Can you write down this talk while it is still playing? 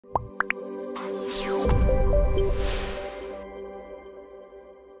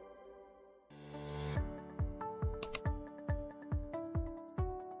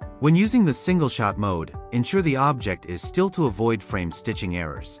When using the single-shot mode, ensure the object is still to avoid frame stitching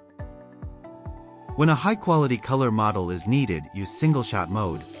errors. When a high-quality color model is needed, use single-shot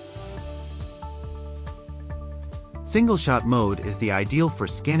mode. Single-shot mode is the ideal for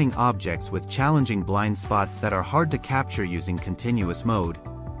scanning objects with challenging blind spots that are hard to capture using continuous mode.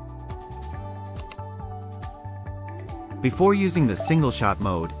 Before using the single-shot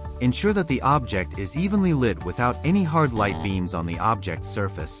mode, ensure that the object is evenly lit without any hard light beams on the object's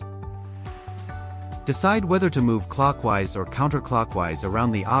surface. Decide whether to move clockwise or counterclockwise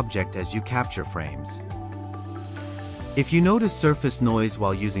around the object as you capture frames. If you notice surface noise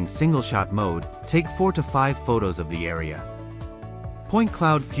while using single-shot mode, take 4 to 5 photos of the area. Point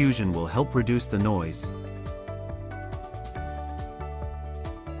cloud fusion will help reduce the noise.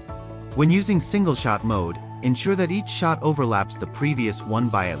 When using single-shot mode, ensure that each shot overlaps the previous one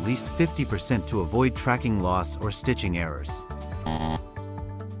by at least 50% to avoid tracking loss or stitching errors.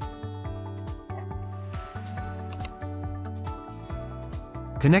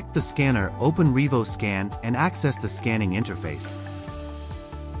 Connect the scanner, open Revo Scan, and access the scanning interface.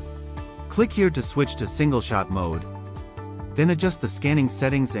 Click here to switch to single-shot mode. Then adjust the scanning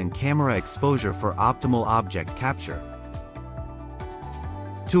settings and camera exposure for optimal object capture.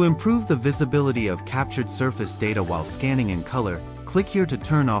 To improve the visibility of captured surface data while scanning in color, click here to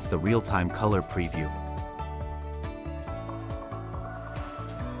turn off the real-time color preview.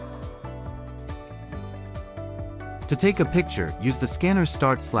 To take a picture, use the scanner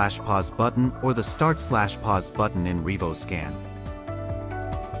Start/Pause button or the Start/Pause button in Revo Scan.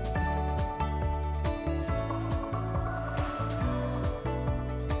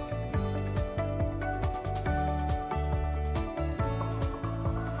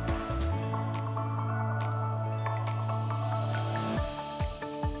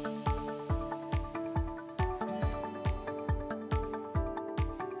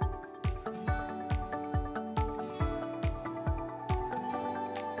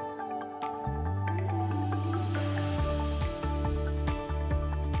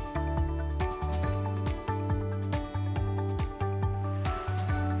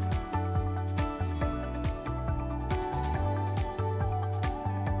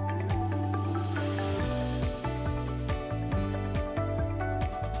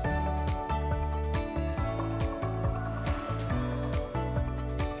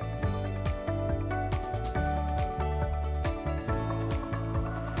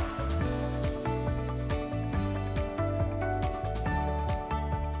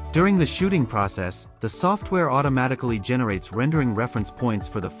 During the shooting process, the software automatically generates rendering reference points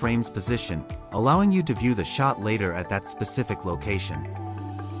for the frame's position, allowing you to view the shot later at that specific location.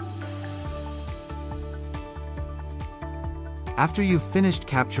 After you've finished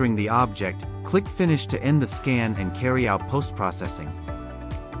capturing the object, click Finish to end the scan and carry out post-processing.